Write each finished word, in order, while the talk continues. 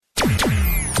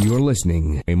You're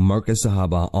listening a Marcus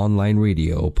Sahaba online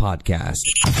radio podcast.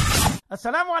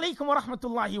 Assalamu alaikum wa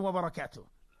rahmatullahi wa barakatuh.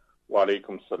 Wa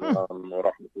alaikum salam wa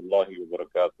rahmatullahi wa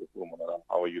barakatuh.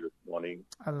 How are you this morning?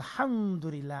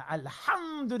 Alhamdulillah,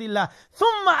 alhamdulillah,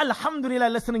 thumma alhamdulillah,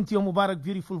 listening to your Mubarak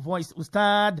beautiful voice,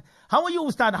 Ustad. How are you,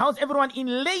 Ustad? How's everyone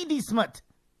in Ladysmith?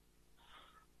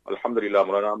 Alhamdulillah,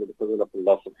 Mulana, with the fazl of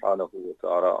Allah subhanahu wa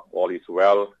ta'ala, all is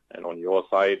well. And on your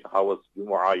side, how was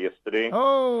Jumu'ah yesterday?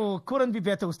 Oh, couldn't be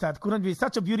better, Ustad. Couldn't be.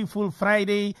 Such a beautiful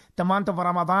Friday, the month of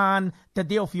Ramadan, the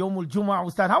day of Yawmul Jumu'ah,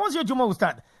 Ustad. How was your Jumu'ah,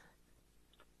 Ustad?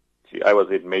 See, I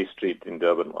was at May Street in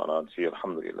Durban, Mulana. See,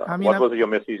 alhamdulillah. What was your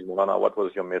message, Mulana? What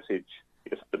was your message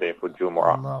yesterday for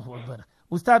Jumu'ah? Allahu Akbar.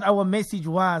 Ustad, our message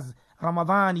was,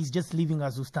 Ramadan is just leaving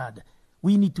us, Ustad.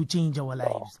 We need to change our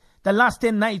lives. The last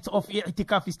 10 nights of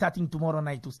i'tikaf is starting tomorrow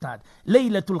night, Ustad.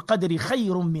 Laylatul Qadri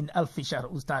khayrun min alf shahr,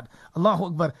 Ustad. Allahu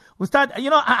Akbar. Ustad,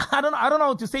 you know, I don't know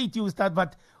how to say it to you, Ustad,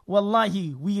 but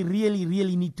wallahi, we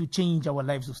really need to change our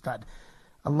lives, Ustad.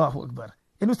 Allahu Akbar.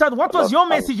 And Ustad, what was your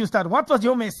message, Ustad? What was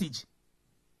your message?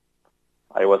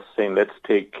 I was saying, let's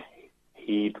take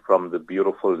heed from the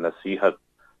beautiful nasihat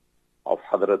of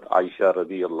Hazrat Aisha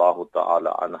radiyallahu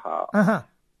ta'ala anha.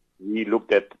 We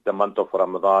looked at the month of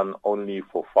Ramadan only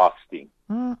for fasting.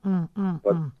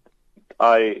 But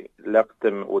I left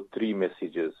them with 3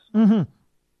 messages.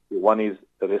 One is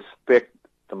respect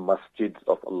the masjids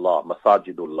of Allah,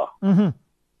 masajidullah.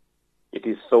 It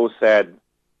is so sad.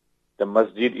 The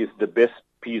masjid is the best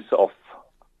piece of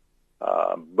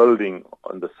building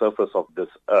on the surface of this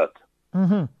earth.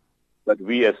 But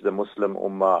we as the Muslim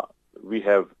Ummah, we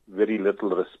have very little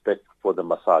respect for the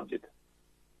masajid.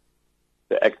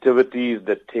 The activities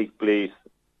that take place,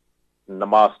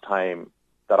 namaz time,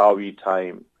 tarawih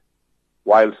time,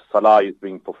 while salah is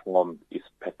being performed, is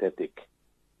pathetic.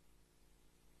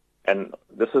 And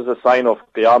this is a sign of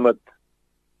qiyamah,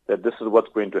 that this is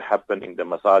what's going to happen in the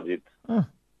masajid.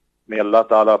 May Allah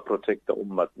Ta'ala protect the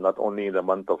ummah, not only in the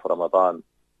month of Ramadan,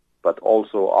 but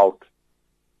also out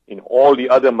in all the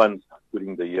other months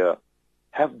during the year.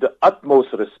 Have the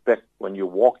utmost respect when you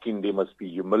walk in. There must be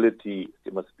humility,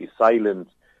 there must be silence,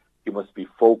 you must be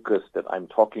focused that I'm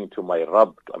talking to my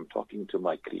Rabb, I'm talking to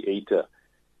my Creator.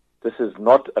 This is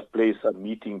not a place, a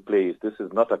meeting place. This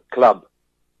is not a club.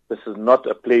 This is not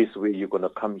a place where you're going to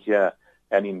come here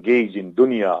and engage in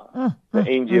dunya. The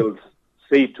angels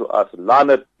say to us,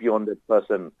 Lanat be on that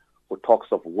person who talks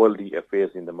of worldly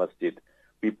affairs in the masjid.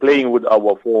 We're playing with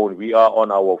our phone. We are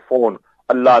on our phone.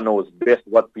 Allah knows best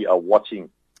what we are watching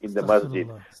in the masjid.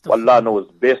 Allah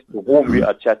knows best to whom we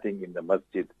are chatting in the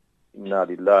masjid. Inna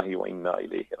lillahi wa inna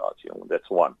ilayhi raji'un. That's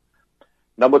one.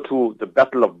 Number 2, the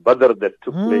battle of Badr that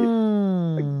took place.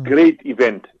 A great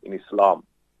event in Islam.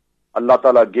 Allah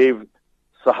Ta'ala gave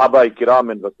Sahaba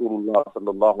Kiram and Rasulullah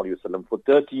sallallahu alayhi wa sallam for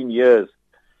 13 years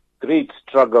great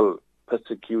struggle,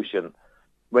 persecution.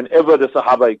 Whenever the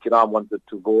Sahaba Kiram wanted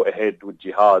to go ahead with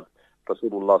jihad,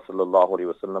 Rasulullah sallallahu alayhi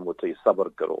wa sallam would say,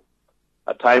 Sabr karo.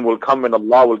 A time will come when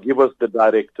Allah will give us the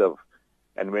directive.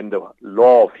 And when the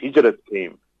law of Hijrat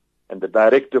came, and the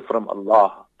directive from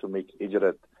Allah to make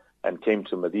Hijrat and came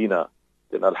to Medina,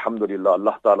 then alhamdulillah,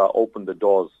 Allah Ta'ala opened the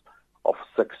doors of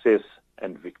success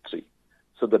and victory.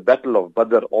 So the battle of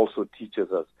Badr also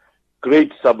teaches us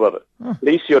great sabr.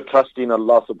 Place your trust in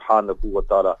Allah subhanahu wa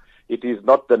ta'ala. It is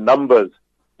not the numbers,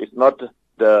 it's not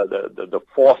the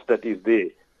force that is there.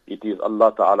 It is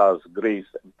Allah Ta'ala's grace,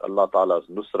 Allah Ta'ala's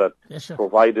nusrat,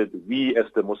 provided we as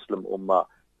the Muslim Ummah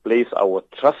place our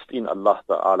trust in Allah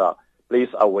Ta'ala, place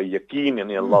our yaqeen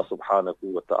in Allah subhanahu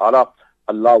wa ta'ala,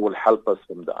 Allah will help us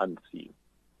from the unseen.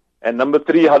 And number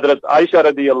 3, Hazrat Aisha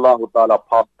radiyallahu ta'ala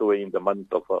passed away in the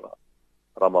month of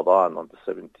Ramadan, on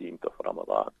the 17th of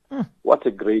Ramadan. What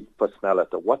a great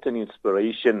personality, what an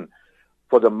inspiration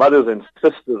for the mothers and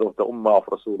sisters of the Ummah of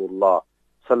Rasulullah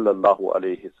sallallahu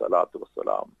alayhi salatu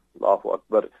wasalam. Allahu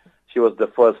Akbar. She was the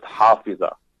first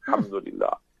Hafiza,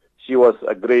 alhamdulillah. She was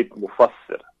a great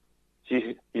Mufassir.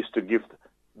 She used to give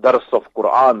dars of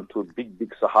Quran to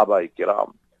big Sahaba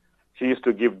Kiram. She used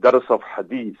to give dars of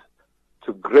Hadith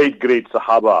to great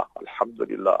Sahaba.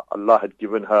 Alhamdulillah, Allah had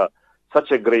given her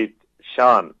such a great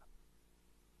shan.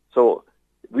 So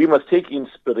we must take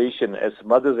inspiration as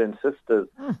mothers and sisters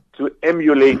to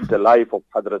emulate the life of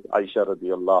Hazrat Aisha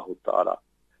radiyallahu ta'ala.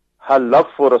 Her love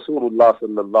for Rasulullah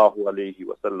sallallahu alayhi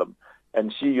wa sallam.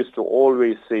 And she used to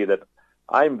always say that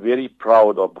I'm very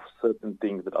proud of certain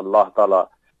things that Allah Ta'ala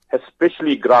has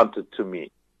specially granted to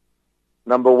me.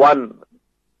 Number 1,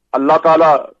 Allah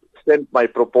Ta'ala sent my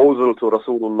proposal to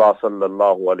Rasulullah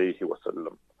sallallahu alayhi wa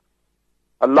sallam.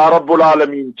 Allah Rabbul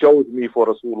Alameen chose me for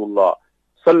Rasulullah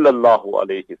sallallahu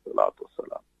alayhi salatu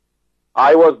wasalam.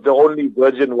 I was the only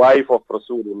virgin wife of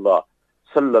Rasulullah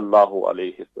sallallahu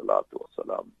alayhi salatu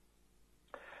wasalam.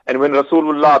 And when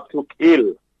Rasulullah took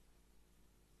ill,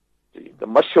 the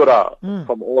mashura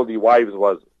from all the wives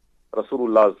was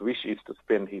Rasulullah's wish is to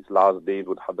spend his last days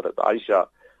with Hadrat Aisha.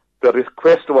 The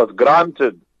request was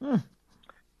granted.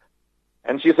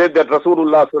 And she said that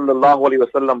Rasulullah sallallahu alayhi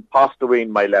wasallam passed away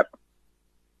in my lap.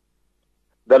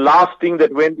 The last thing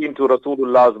that went into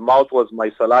Rasulullah's mouth was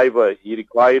my saliva. He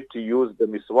required to use the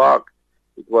miswak.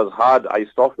 It was hard. I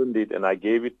softened it and I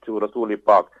gave it to Rasul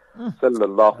Pak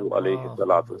sallallahu alayhi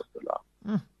salatu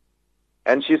wasalam.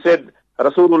 And she said,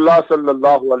 Rasulullah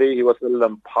sallallahu alayhi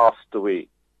wasallam passed away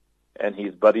and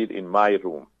he's buried in my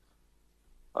room.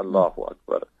 Allahu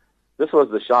Akbar. This was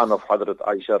the shan of Hadrat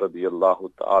Aisha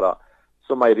radiyallahu ta'ala.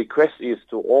 So my request is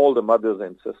to all the mothers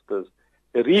and sisters,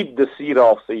 read the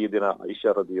seerah of Sayyidina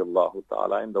Aisha radiyallahu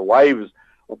ta'ala and the wives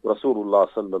of Rasulullah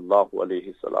sallallahu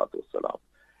alayhi salatu wasalam.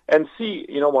 And see,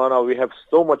 Maulana, we have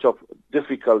so much of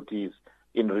difficulties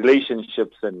in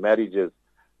relationships and marriages.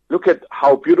 Look at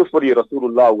how beautifully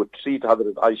Rasulullah would treat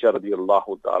Hadrat Aisha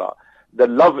radiyallahu ta'ala. The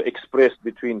love expressed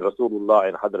between Rasulullah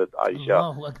and Hadrat Aisha.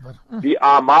 Allahu Akbar. The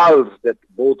amals that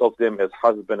both of them as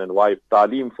husband and wife,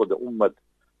 talim for the ummah.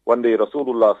 One day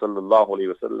Rasulullah sallallahu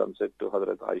alayhi wasallam said to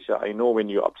Hadrat Aisha, I know when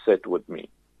you're upset with me.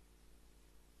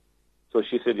 So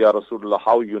she said, Ya Rasulullah,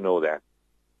 how you know that?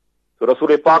 So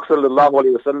Rasul Pak sallallahu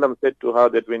alayhi wasallam said to her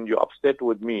that when you're upset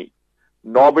with me,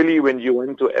 normally when you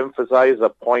want to emphasize a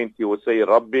point, you would say,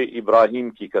 Rabbi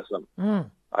Ibrahim ki qasam.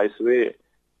 I swear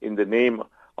in the name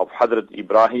of Hadrat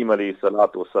Ibrahim alayhi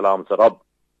salatu wasalam's Rabb.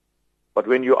 But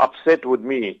when you're upset with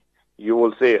me, you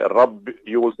will say Rabbi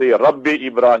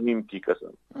Ibrahim ki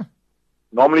qasam.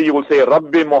 Normally you will say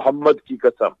Rabbi Muhammad ki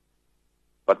qasam.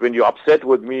 But when you're upset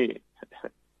with me,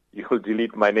 you will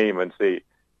delete my name and say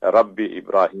Rabbi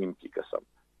Ibrahim ki qasam.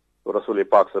 So Rasul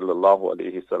Pak sallallahu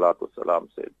alayhi salatu wasalam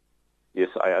said, yes,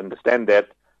 I understand that.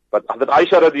 But Hadrat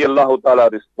Aisha radiyallahu ta'ala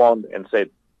responded and said,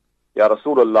 Ya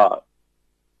Rasulullah,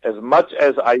 as much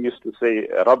as I used to say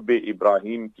Rabbi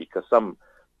Ibrahim ki qasam,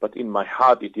 but in my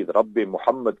heart it is Rabbi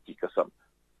Muhammad ki qasam.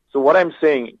 So what I'm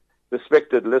saying,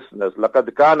 respected listeners, لَقَدْ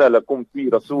كَانَ لَكُمْ فِي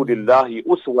رَسُولِ اللَّهِ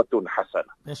أُسْوَةٌ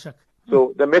حَسَنَةٌ.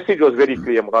 So the message was very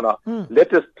clear, Murana.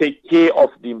 Let us take care of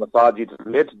the masajid.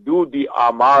 Let's do the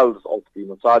amals of the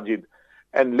masajid.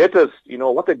 And let us,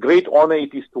 what a great honor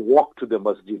it is to walk to the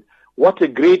masjid. What a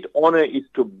great honor is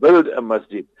to build a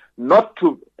masjid. Not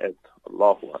to,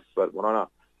 Allahu Akbar, Murana.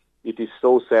 It is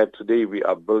so sad today we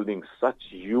are building such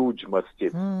huge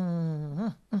masjids.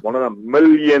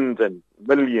 Millions and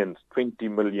millions, 20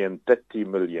 million, 30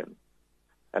 million.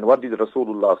 And what did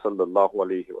Rasulullah sallallahu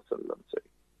alayhi wasallam say?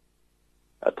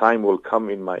 A time will come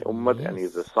in my ummah and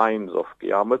is the signs of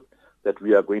Qiyamah that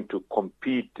we are going to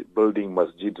compete building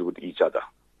masjids with each other.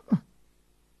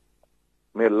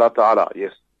 May Allah Ta'ala,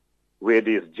 yes, where it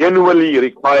is genuinely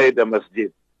required a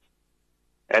masjid.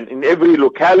 And in every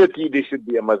locality there should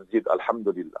be a masjid,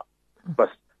 alhamdulillah.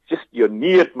 But just your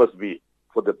niyat must be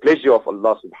for the pleasure of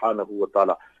Allah subhanahu wa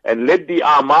ta'ala. And let the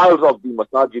amals of the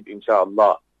masajid,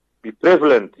 inshallah, be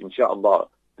prevalent, inshallah.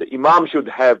 The imam should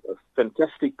have a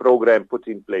fantastic program put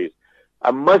in place.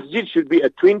 A masjid should be a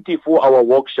 24-hour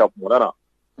workshop, Murana.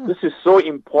 This is so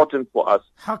important for us.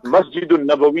 Masjidun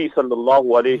Nabawi sallallahu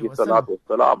alayhi salatu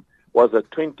wasalam was a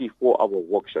 24-hour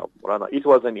workshop, Murana. It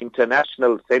was an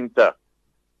international center.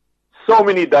 So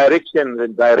many directions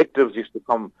and directives used to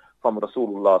come from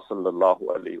Rasulullah sallallahu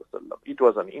alayhi wasallam. It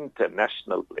was an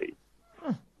international place.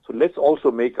 So let's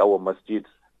also make our masjids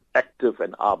active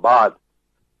and abad.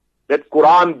 Let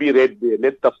Quran be read there.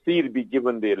 Let tafsir be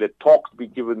given there. Let talks be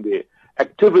given there.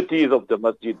 Activities of the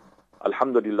masjid,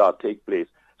 alhamdulillah, take place.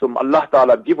 So Allah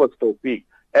Ta'ala give us tawfiq.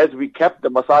 As we kept the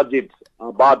masajids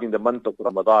abad in the month of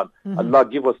Ramadan, Allah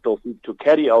give us tawfiq to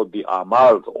carry out the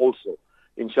amals also,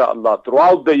 inshallah,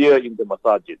 throughout the year in the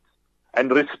masajids.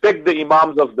 And respect the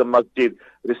imams of the masjid,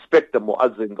 respect the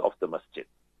muazzins of the masjid.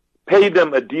 Pay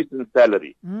them a decent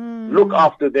salary. Look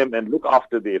after them and look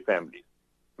after their families.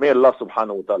 May Allah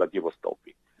subhanahu wa ta'ala give us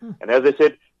tawfiq. And as I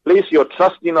said, place your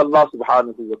trust in Allah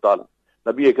subhanahu wa ta'ala.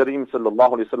 Nabi Karim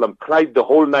sallallahu alayhi wa sallam cried the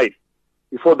whole night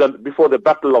before the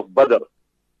battle of Badr.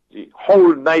 The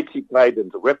whole night he cried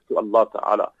and wept to Allah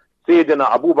ta'ala.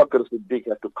 Sayyidina Abu Bakr Siddiq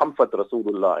had to comfort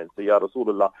Rasulullah and say, Ya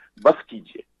Rasulullah, bas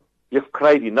kijiye. You've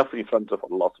cried enough in front of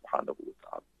Allah subhanahu wa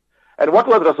ta'ala. And what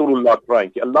was Rasulullah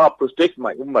crying? Allah, protect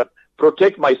my ummah,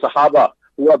 protect my sahaba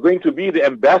who are going to be the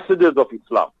ambassadors of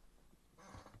Islam.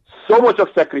 So much of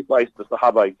sacrifice the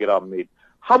Sahaba Kiram made.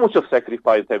 How much of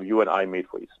sacrifice have you and I made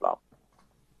for Islam?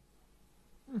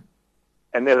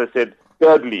 And as I said,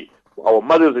 thirdly, our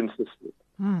mothers and sisters,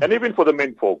 and even for the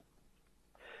men folk.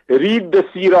 Read the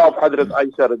seerah of Hazrat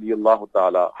Aisha radiallahu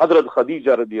ta'ala, Hazrat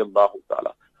Khadija radiallahu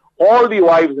ta'ala. All the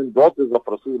wives and daughters of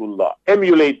Rasulullah,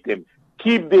 emulate them.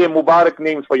 Keep their Mubarak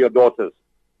names for your daughters.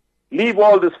 Leave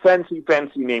all these fancy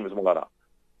names, Mulana.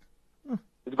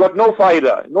 It's got no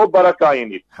faida, no barakah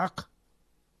in it. Haq.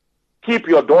 Keep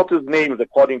your daughters' names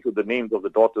according to the names of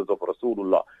the daughters of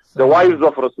Rasulullah, the wives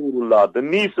of Rasulullah, the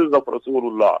nieces of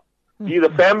Rasulullah,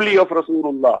 the family of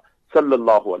Rasulullah,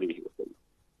 sallallahu alayhi wa sallam.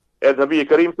 As Nabi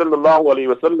Karim sallallahu alayhi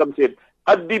wa sallam said,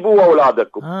 Addibu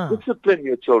awladakum, discipline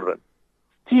your children.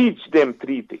 Teach them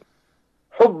 3 things.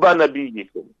 Hubba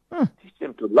nabiyikum. Teach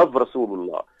them to love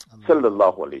Rasulullah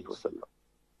sallallahu alayhi wa sallam.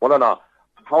 Maulana,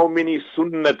 how many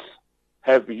sunnats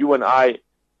have you and I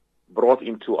brought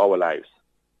into our lives?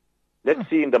 Let's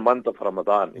see in the month of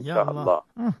Ramadan, inshallah.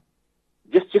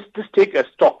 Just take a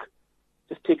stock.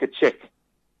 Just take a check.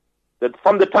 That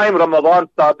from the time Ramadan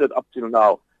started up till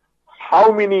now,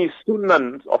 how many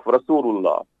sunnahs of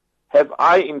Rasulullah have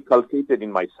I inculcated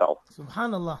in myself?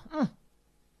 Subhanallah.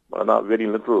 Well, not very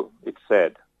little, it's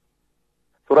sad.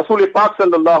 So Rasul Pak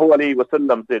sallallahu alayhi wa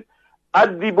sallam said,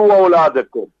 Addibu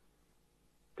awladakum.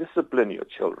 Discipline your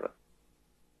children.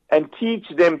 And teach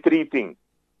them 3 things.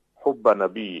 Hubba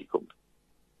nabiyikum.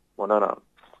 Monana,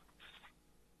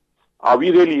 are we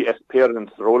really as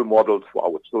parents role models for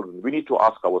our children? We need to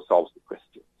ask ourselves the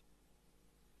question.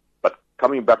 But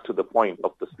coming back to the point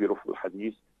of this beautiful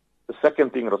hadith, the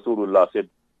second thing Rasulullah said,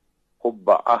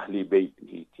 Hubba ahli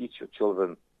baytihi. Teach your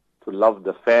children to love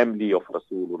the family of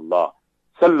Rasulullah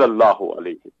sallallahu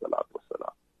alayhi salatu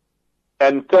wasalam.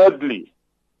 And thirdly,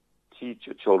 teach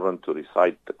your children to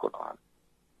recite the Quran.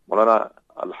 Maulana,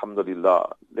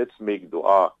 alhamdulillah, let's make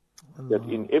dua that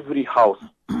in every house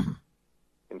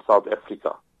in South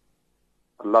Africa,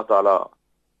 Allah Ta'ala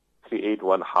create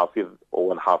one hafiz or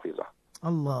one hafizah.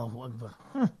 Allahu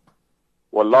Akbar.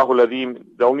 Wallahu ladhim,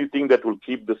 the only thing that will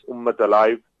keep this ummah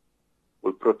alive,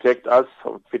 will protect us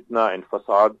from fitna and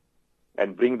fasad,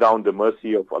 and bring down the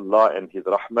mercy of Allah and His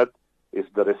rahmat, is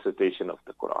the recitation of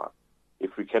the Quran.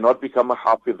 If we cannot become a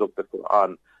hafiz of the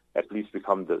Quran, at least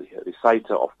become the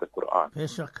reciter of the Quran.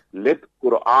 Let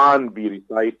Quran be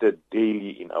recited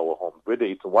daily in our home, whether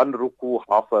it's 1 ruku,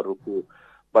 half a ruku,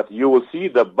 but you will see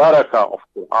the barakah of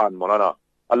Quran, Maulana.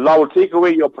 Allah will take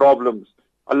away your problems.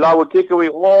 Allah will take away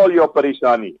all your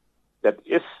parishani. That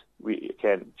if we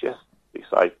can just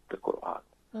recite the Quran.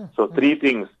 So 3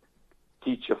 things.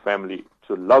 Teach your family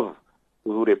to love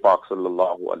Suhoor Pak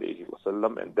sallallahu alayhi wa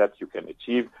sallam, and that you can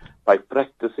achieve by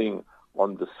practicing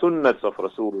on the sunnats of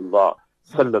Rasulullah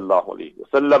sallallahu alayhi wa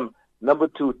sallam. Number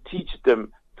 2, teach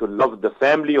them to love the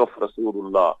family of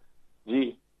Rasulullah.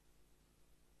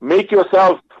 Make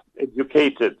yourself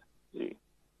educated.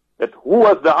 That who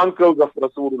was the uncles of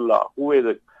Rasulullah? Who were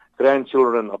the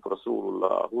grandchildren of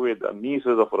Rasulullah? Who were the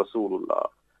nieces of Rasulullah?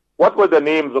 What were the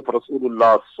names of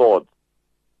Rasulullah's sword?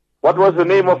 What was the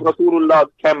name of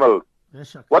Rasulullah's camel?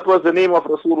 What was the name of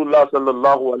Rasulullah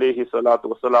sallallahu alayhi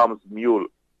salatu wasalam's mule?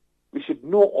 We should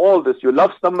know all this. You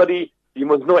love somebody, you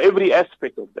must know every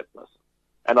aspect of that person.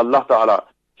 And Allah Ta'ala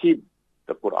keep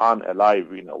the Quran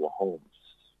alive in our homes.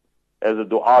 As a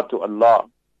dua to Allah,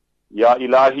 Ya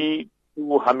Ilahi,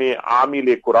 tu hame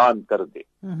aamil Quran kar de.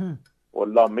 Oh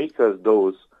Allah, make us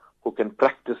those who can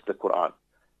practice the Quran.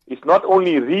 It's not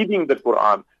only reading the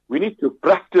Quran, we need to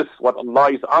practice what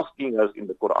Allah is asking us in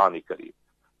the Quran Karim.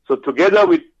 So together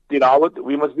with tilawat,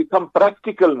 we must become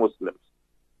practical Muslims.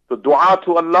 So dua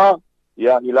to Allah,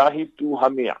 Ya Ilahi, tu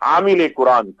hame aamil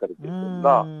Quran kar de.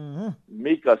 Allah,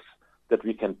 make us that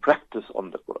we can practice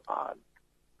on the Quran.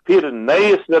 Fir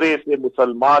naye sare se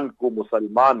Musalman ko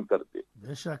Musalman kar de.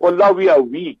 Oh Allah, we are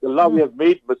weak. Allah, we have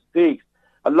made mistakes.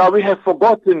 Allah, we have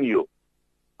forgotten you.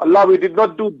 Allah, we did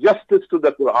not do justice to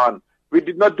the Quran. We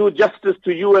did not do justice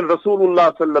to you and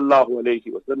Rasulullah sallallahu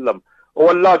alayhi wa sallam. Oh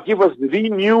Allah, give us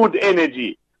renewed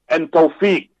energy and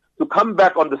tawfiq to come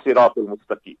back on the Sirat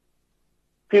al-Mustaqim.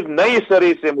 Fir naye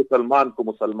sare se Musalman ko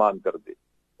Musalman kar de.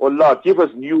 Oh Allah, give us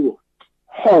new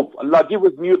hope. Allah, give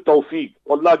us new tawfiq.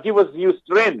 Allah, give us new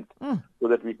strength so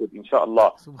that we could,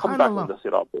 inshallah, come back on the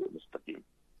Sirat al-Mustaqim.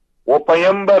 O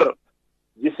Payambar,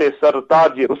 jise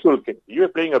sartaj Rasul ke. You were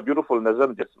playing a beautiful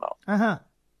nazam just now.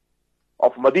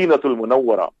 Of Madinatul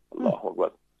Munawwara. Allahu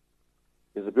Akbar.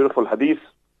 It's a beautiful hadith.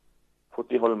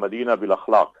 Futihul Madina bil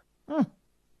akhlaq.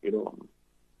 You know,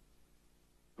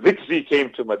 victory came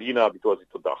to Medina because it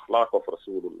was the akhlaq of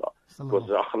Rasulullah. It was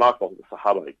the akhlaq of the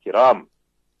Sahaba Kiram.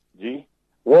 Ji.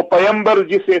 Wo Payambar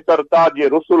jise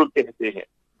sartaj Rasul kehte hain.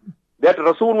 That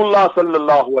Rasulullah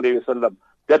sallallahu alayhi wa sallam,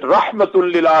 that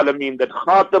Rahmatul lil Alameen, that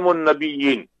Khatamun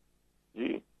Nabiyyin.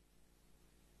 Ji.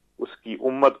 uski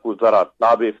ummat ko zara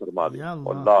tabe farma de. Ya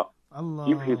Allah, Allah.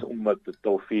 give his ummat the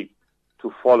tawfiq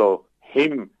to follow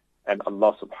him and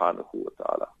Allah subhanahu wa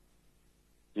ta'ala.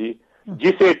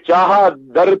 Jise chaha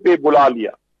dar pe bula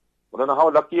liya.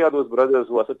 How lucky are those brothers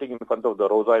who are sitting in front of the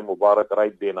Roza Mubarak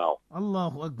right there now?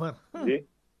 Allahu Akbar.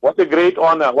 What a great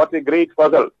honor, what a great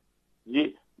fazl.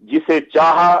 Jise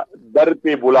chaha dar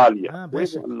pe bula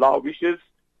liya. Allah wishes,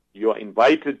 you are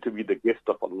invited to be the guest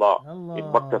of Allah in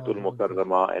Makkatul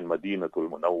Mukarrama and Madinatul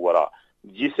Munawwara.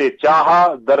 Jise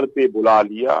chaha dar pe bula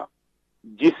liya,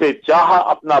 jise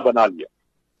chaha apna bana liya.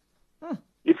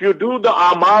 If you do the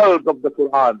amals of the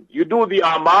Quran, you do the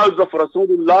amals of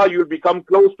Rasulullah, you'll become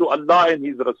close to Allah and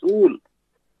His Rasul.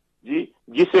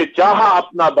 Jise chaha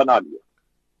apna bana liya.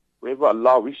 Wherever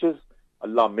Allah wishes,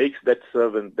 Allah makes that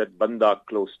servant, that banda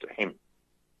close to Him.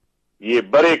 Ye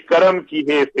bare karam ki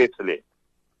hai faisle.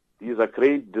 These are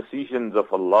great decisions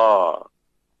of Allah.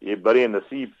 Ye bare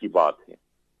naseeb ki baat hai.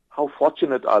 How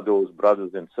fortunate are those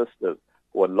brothers and sisters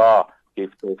who Allah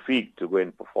gave tawfiq to go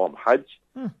and perform Hajj,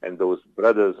 and those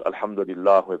brothers,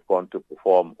 alhamdulillah, who have gone to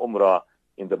perform Umrah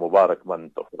in the Mubarak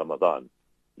month of Ramadan.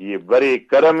 Ye bare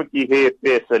karam ki hai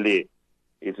faisle.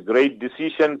 It's great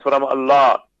decision from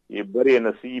Allah. Ye bare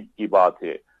naseeb ki baat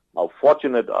hai. How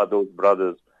fortunate are those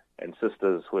brothers and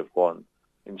sisters who have gone,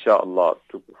 inshallah,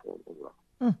 to perform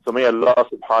Umrah. So may Allah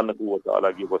subhanahu wa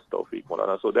ta'ala give us tawfiq,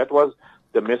 Maulana. So that was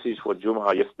the message for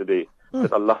Jum'ah yesterday,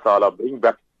 that Allah ta'ala bring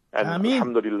back, and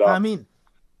alhamdulillah,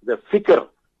 the fikr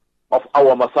of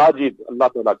our masajid.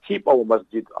 Allah ta'ala keep our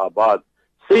masjid abad,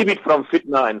 save it from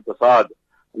fitna and fasad.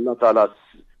 Allah ta'ala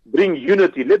bring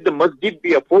unity. Let the masjid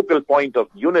be a focal point of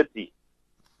unity,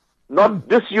 not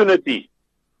disunity.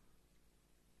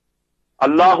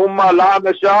 Allahumma la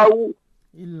nasha'u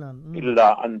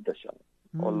illa anta sha'.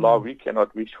 Allah, we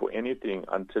cannot wish for anything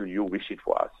until you wish it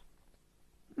for us.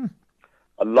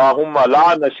 Allahumma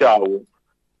la nasha'u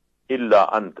illa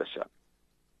anta sha'.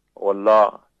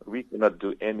 Allah, we cannot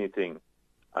do anything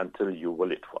until you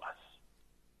will it for us.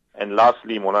 And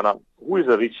lastly, Maulana, who is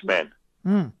a rich man?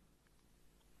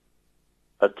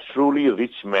 A truly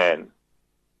rich man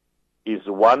is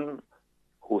one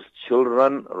whose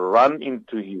children run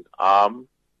into his arm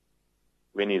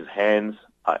when his hands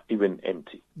are even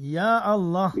empty. Ya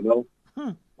Allah. You know,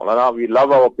 Maulana, we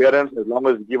love our parents as long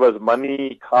as they give us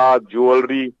money, car,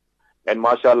 jewelry, and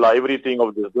mashallah, everything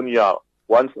of this dunya.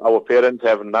 Once our parents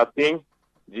have nothing,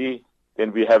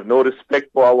 then we have no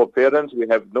respect for our parents, we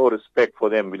have no respect for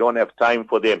them, we don't have time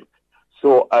for them.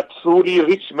 So a truly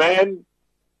rich man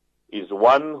is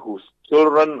one whose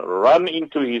children run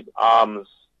into his arms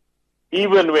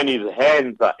even when his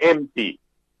hands are empty.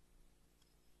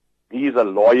 These are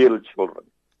loyal children.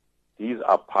 These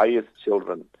are pious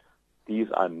children. These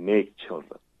are neck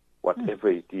children. Whatever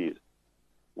it is.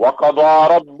 وَقَضَى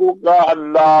رَبُّكَ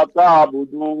أَلَّا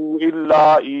تَعْبُدُوا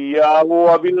إِلَّا إِيَّاهُ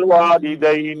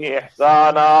وَبِالْوَالِدَيْنِ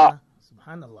إِحْسَانًا.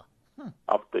 Subhanallah.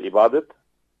 After ibadat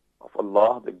of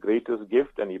Allah, the greatest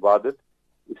gift and ibadat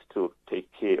is to take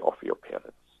care of your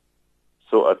parents.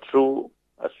 So a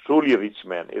truly rich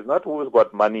man is not who has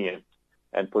got money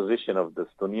and position of this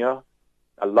dunya.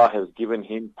 Allah has given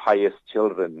him pious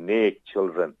children, neck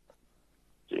children.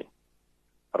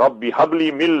 Rabbi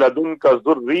habli min ladunka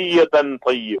zurriyatan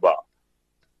tayyiba.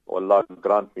 Oh Allah,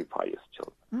 grant me pious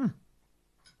children.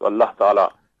 So Allah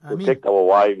Ta'ala protect our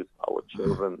wives, our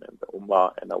children, and the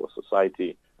ummah and our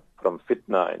society from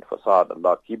fitna and fasad.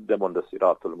 Allah, keep them on the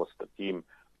siratul mustaqim.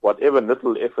 Whatever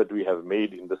little effort we have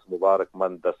made in this Mubarak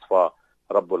month thus far,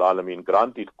 Rabbul Alameen,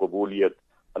 grant it qabuliyat.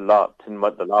 Allah,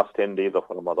 the last 10 days of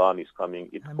Ramadan is coming.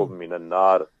 Itqum minan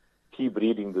nar. Keep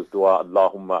reading this dua.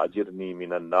 Allahumma ajirni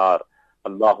minan nar.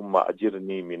 Allahumma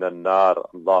ajirni minan nar.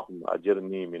 Allahumma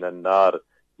ajirni minan nar.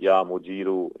 Ya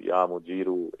mujiru, ya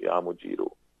mujiru, ya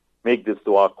mujiru. Make this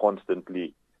dua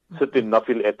constantly. Sit in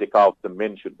nafil etikaf. The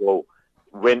men should go.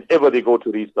 Whenever they go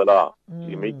to read salah,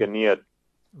 you make a niyat.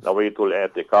 Nawaitul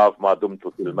etikaf ma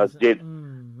dumtu fil masjid.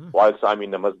 Whilst I'm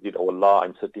in the masjid, oh Allah,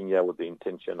 I'm sitting here with the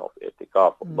intention of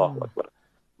etikaf. Allahu Akbar.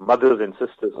 Mothers and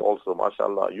sisters also,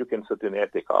 mashallah, you can sit in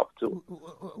etikaf too.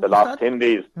 The last 10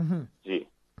 days.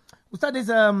 Ustad, there's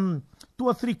 2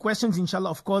 or 3 questions, inshallah.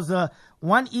 Of course,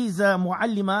 one is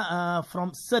Muallima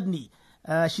from Sydney.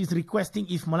 She's requesting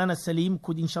if Maulana Salim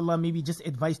could, inshallah, maybe just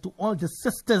advise to all the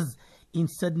sisters in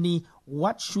Sydney,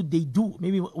 what should they do?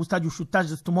 Maybe, Ustad, you should touch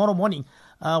this tomorrow morning.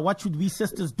 What should we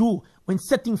sisters do when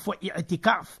setting for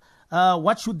i'tikaf?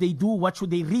 What should they do? What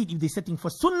should they read if they're setting for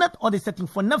sunnat or they're setting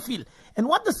for nafil? And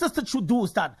what the sisters should do,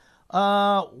 Ustad?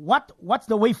 What's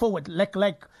the way forward? Like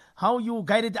how you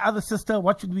guided the other sister,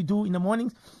 what should we do in the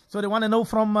mornings. So they want to know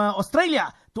from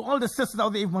Australia, to all the sisters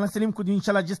out there, if Mullah Salim could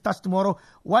inshallah just touch tomorrow,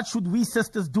 what should we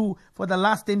sisters do for the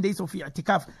last 10 days of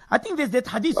i'tikaf? I think there's that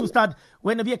hadith, Ustad,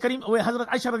 when Nabi Karim, where Hazrat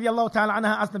Aisha radiallahu ta'ala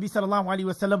anha asked Nabi sallallahu alayhi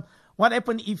wa sallam, what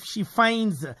happened if she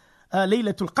finds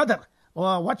Laylatul Qadr?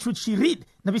 Or what should she read?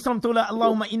 Nabi sallam told her,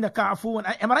 Allahumma innaka afuun.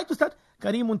 Am I right, Ustad?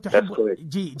 Karimun tuhibbu.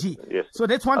 Yes. So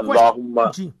that's one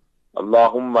question.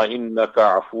 Allahumma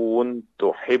innaka afuun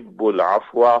tuhibbul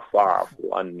afwa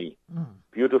fa'afu anni.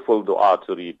 Beautiful dua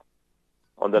to read.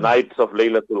 On the nights of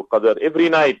Laylatul Qadr, every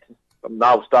night, from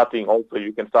now starting also,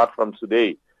 you can start from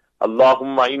today.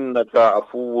 Allahumma innaka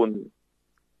afuun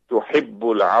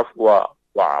tuhibbul afwa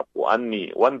fa'afu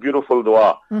anni. One beautiful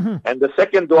dua. And the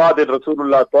second dua that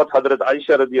Rasulullah taught Hazrat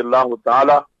Aisha radiallahu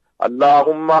ta'ala,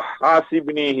 Allahumma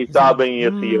hasibni hisaban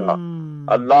yasira.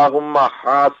 Allahumma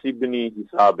hasibni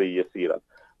hisaban yasira.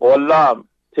 Oh Allah,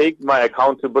 take my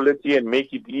accountability and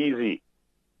make it easy.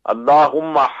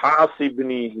 Allahumma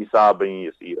hasibni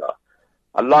hisaban yasira.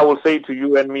 Allah will say to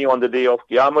you and me on the day of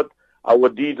Qiyamah, our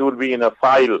deeds will be in a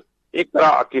file.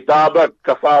 Ikra kitabak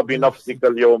kafa bi nafsika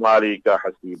al-yawma alayka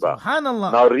hasiba.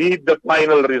 Subhanallah. Now read the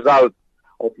final result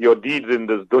of your deeds in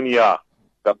this dunya.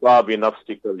 Kafa bi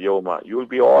nafsika al-yawma. You will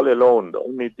be all alone. The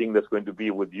only thing that's going to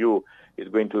be with you is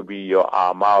going to be your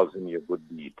amals and your good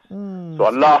deeds. So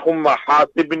Allahumma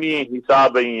hasibni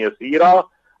hisaban yasira.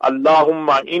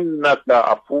 Allahumma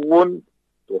innaka afuun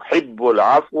tuhibbul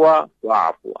afwa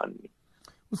wa'afu anni.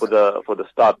 For the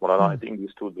start, Maulana, I think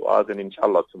these two du'as, and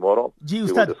inshallah tomorrow we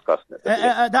will discuss that.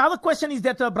 The other question is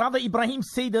that Brother Ibrahim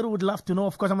Seder would love to know,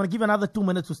 of course, I'm going to give another 2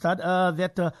 minutes, Ustad,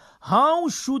 that how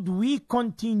should we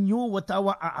continue with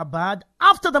our abad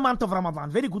after the month of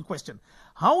Ramadan? Very good question.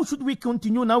 How should we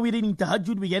continue? Now we're reading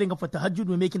tahajjud, we're getting up for tahajjud,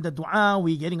 we're making the dua,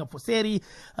 we're getting up for seri,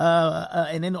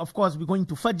 and then of course we're going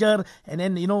to fajr, and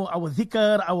then our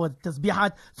dhikr, our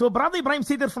tasbihat. So Brother Ibrahim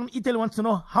Seder from Italy wants to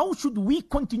know, how should we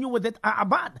continue with that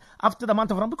abad after the month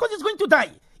of Ramadan? Because it's going to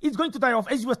die. It's going to die off,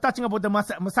 as you were touching about the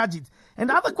masajid. And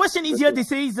the other question is here, they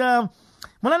say is,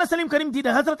 Maulana Salim Karim, did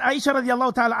Hazrat Aisha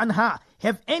radiallahu ta'ala anha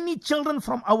have any children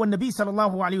from our Nabi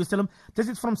sallallahu alayhi wasallam? This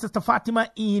is from Sister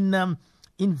Fatima in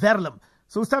Verlam.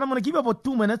 So Ustad, I'm going to give you about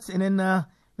 2 minutes, and then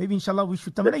maybe inshallah we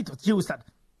should terminate with you, Ustad.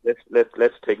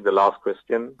 Let's take the last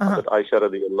question. Hazrat Aisha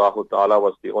radiallahu ta'ala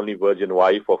was the only virgin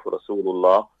wife of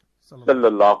Rasulullah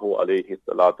sallallahu alayhi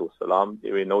salatu wasalam.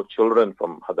 There were no children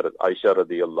from Hazrat Aisha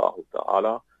radiallahu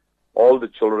ta'ala. All the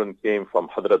children came from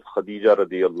Hazrat Khadija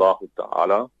radiallahu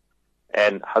ta'ala.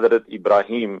 And Hazrat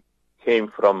Ibrahim came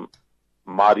from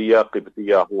Maria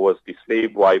Qibtiyah, who was the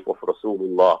slave wife of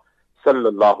Rasulullah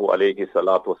sallallahu alayhi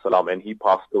salatu wasalam. And he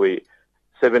passed away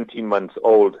 17 months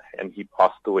old, and he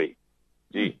passed away.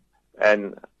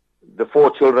 And the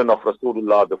 4 children of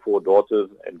Rasulullah, the 4 daughters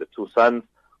and the 2 sons,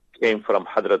 came from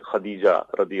Hazrat Khadija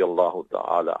radiallahu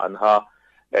ta'ala anha,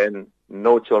 and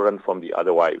no children from the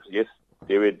other wives. Yes,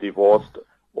 they were divorced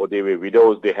or they were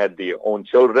widows, they had their own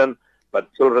children,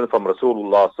 but children from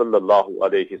Rasulullah sallallahu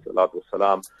alayhi salatu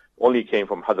wasalam only came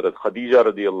from Hazrat Khadija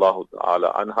radiallahu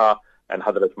ta'ala anha and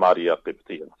Hazrat Maria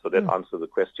Qibtiyah. So that answers the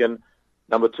question.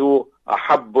 Number 2,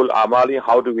 ahabbul amali,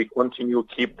 how do we continue,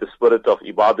 keep the spirit of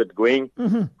ibadat going?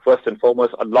 First and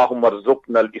foremost, Allahumma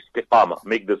rzuqna al-istiqama.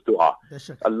 Make this dua.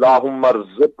 Allahumma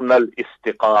rzuqna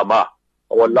al-istiqama.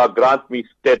 Oh Allah, grant me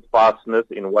steadfastness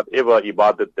in whatever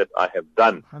ibadat that I have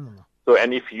done. So,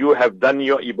 and if you have done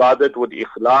your ibadat with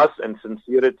ikhlas and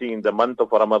sincerity in the month of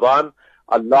Ramadan,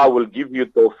 Allah will give you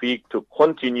tawfiq to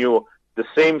continue the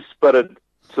same spirit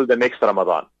till the next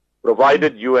Ramadan.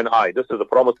 Provided you and I, this is a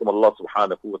promise from Allah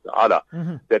subhanahu wa ta'ala,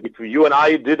 that if you and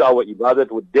I did our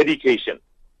ibadat with dedication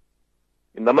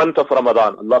in the month of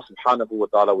Ramadan, Allah subhanahu wa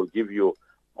ta'ala will give you,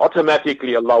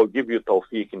 automatically Allah will give you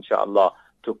tawfiq, inshaAllah,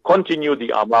 to continue the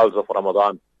amals of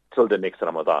Ramadan till the next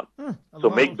Ramadan.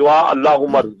 So make dua,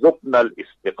 Allahumma rzuqna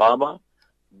al-istiqama.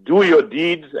 Do your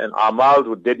deeds and amals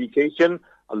with dedication.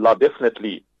 Allah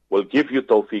definitely will give you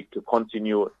tawfiq to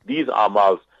continue these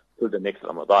amals till the next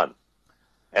Ramadan.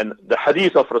 And the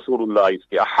hadith of Rasulullah is,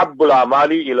 ahabbul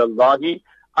amali ila Allahi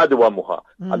adwamuha.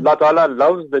 Allah Ta'ala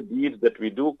loves the deeds that we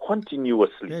do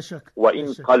continuously. Wa in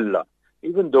qalla.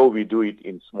 Even though we do it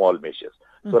in small measures.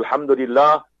 So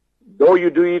alhamdulillah, though you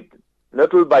do it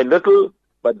little by little,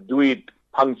 but do it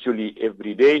punctually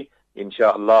every day,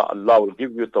 inshallah, Allah will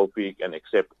give you tawfiq and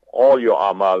accept all your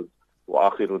amals.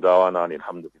 Wa akhiru dawana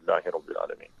alhamdulillahi rabbil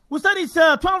alameen. Ustad, it's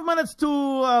 12 minutes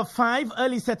to 5,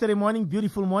 early Saturday morning,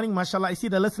 beautiful morning, mashallah. I see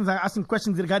the listeners are asking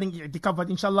questions regarding i'tikaf, but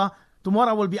inshallah, Tomorrow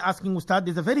I will be asking Ustad.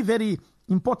 There's a very, very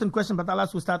important question, but I'll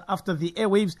ask Ustad after the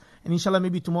airwaves. And inshallah,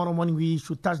 maybe tomorrow morning we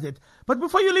should touch that. But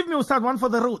before you leave me, Ustad, one for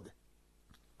the road.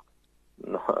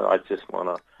 No, I just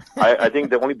wanna. I think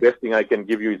the only best thing I can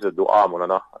give you is a dua,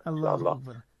 Mulana. Allah.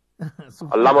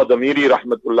 Allama Damiri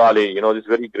Rahmatullah alayhi, this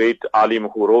very great alim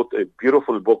who wrote a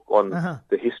beautiful book on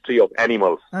the history of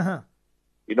animals.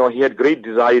 He had great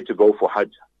desire to go for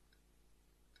Hajj.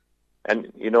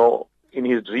 And, in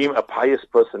his dream, a pious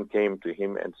person came to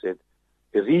him and said,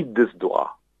 read this dua.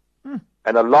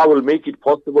 And Allah will make it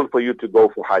possible for you to go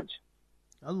for Hajj.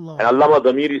 Allah. And Allama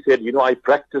Damiri said, I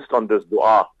practiced on this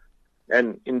dua.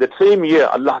 And in the same year,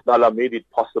 Allah Ta'ala made it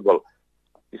possible.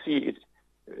 You see,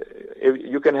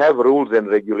 you can have rules and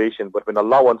regulation, but when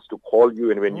Allah wants to call you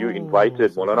and when you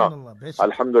invited, Maulana,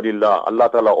 Alhamdulillah, Allah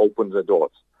Ta'ala opens the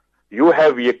doors. You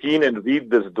have yaqeen and read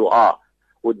this dua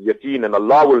with yaqeen and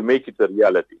Allah will make it a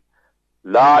reality.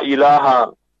 La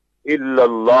ilaha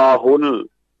illallahul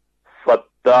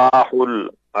fattahul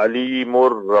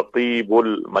alimur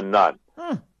raqibul mannan.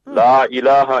 La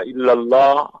ilaha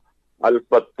illallah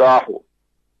al-fattahu.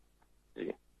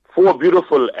 4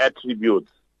 beautiful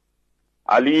attributes.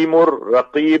 Alimur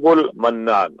Raqibul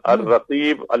Mannan.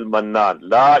 Al-Raqib Al-Mannan.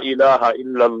 La ilaha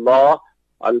illallah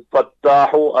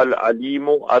Al-Fattahu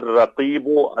Al-Alimu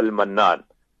Al-Raqibu Al-Mannan.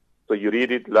 So you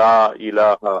read it, La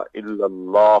ilaha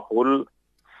illallahul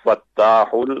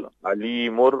Fattahul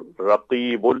Alimur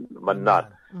Raqibul Mannan.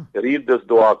 Read this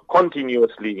dua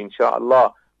continuously,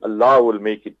 inshallah. Allah will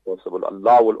make it possible.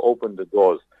 Allah will open the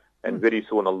doors. And very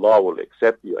soon Allah will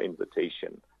accept your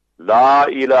invitation. La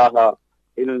ilaha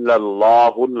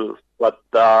illallahul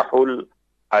fattahul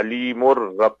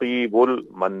alimur raqibul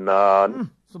mannan.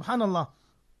 Subhanallah.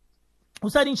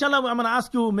 Ustad, inshallah, I'm going to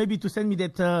ask you maybe to send me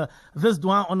that this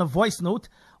dua on a voice note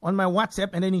on my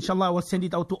WhatsApp, and then inshallah I will send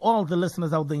it out to all the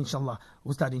listeners out there, inshallah.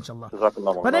 Ustad, inshallah.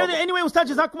 But anyway, Ustad,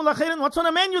 Jazakumullah khairan. What's on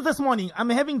the menu this morning? I'm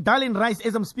having dal and rice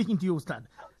as I'm speaking to you, Ustad.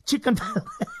 Chicken.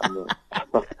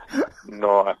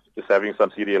 No, I'm just having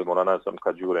some cereal, Monana, some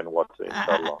kajur and what,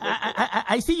 inshallah.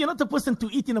 I see you're not the person to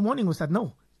eat in the morning, Ustad,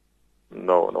 no?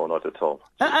 No, not at all.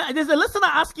 There's a listener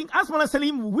asking, ask Mullah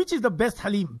Salim, which is the best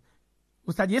halim?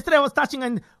 Ustad, yesterday I was touching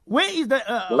on where is the...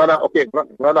 okay,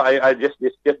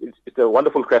 it's a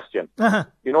wonderful question.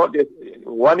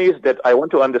 One is that I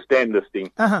want to understand this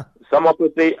thing. Some of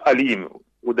us say alim,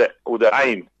 with the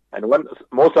ayn, and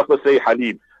most of us say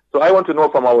halim. So I want to know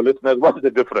from our listeners, what is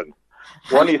the difference?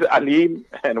 One is alim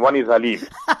and one is halim.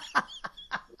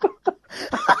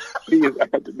 Please,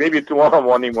 maybe tomorrow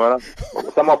morning,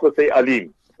 some of us say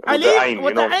alim. Alim,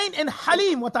 with the ayn, and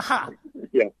halim, with the ha.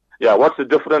 Yeah, what's the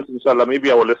difference, inshallah?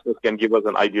 Maybe our listeners can give us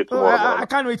an idea tomorrow. I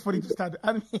can't wait for it, Ustad.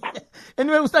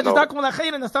 Anyway, Ustad, Jazakumullah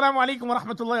khairan. Assalamu alaikum wa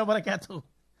rahmatullahi wa barakatuh.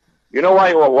 You know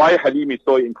why halim is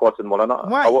so important, Maulana?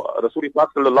 Why? Rasulullah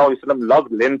sallallahu alaihi wasallam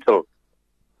loved lentils.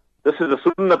 This is the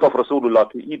sunnah of Rasulullah,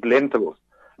 to eat lentils.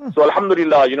 So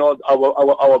alhamdulillah,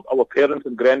 our parents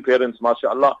and grandparents,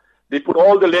 mashallah, they put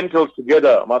all the lentils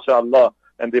together, mashallah,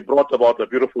 and they brought about a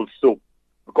beautiful soup.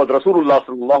 Because Rasulullah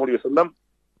sallallahu alaihi wasallam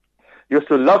used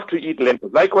to love to eat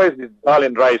lentils. Likewise, this dal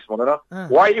and rice, Maulana.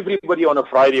 Why everybody on a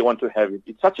Friday want to have it?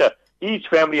 It's each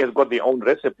family has got their own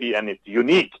recipe and it's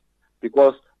unique.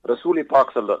 Because Rasulullah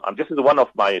Pak sallallahu, this is one of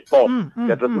my thoughts,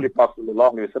 that Rasulullah Pak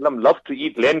sallallahu alaihi wasallam loved to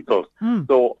eat lentils.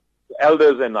 So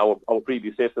elders and our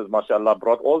predecessors, mashallah,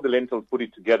 brought all the lentils, put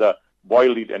it together,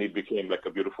 boiled it, and it became like a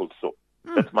beautiful soup.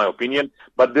 That's my opinion.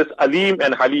 But this alim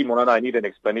and halim, Maulana, I need an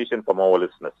explanation from our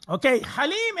listeners. Okay,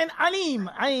 halim and alim.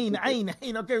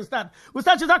 Ayn. Okay, Ustad.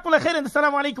 Ustad, Jazakumullah khairan.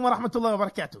 Assalamu alaikum wa rahmatullahi wa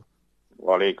barakatuh.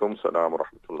 Wa alaikum salam wa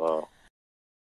rahmatullah.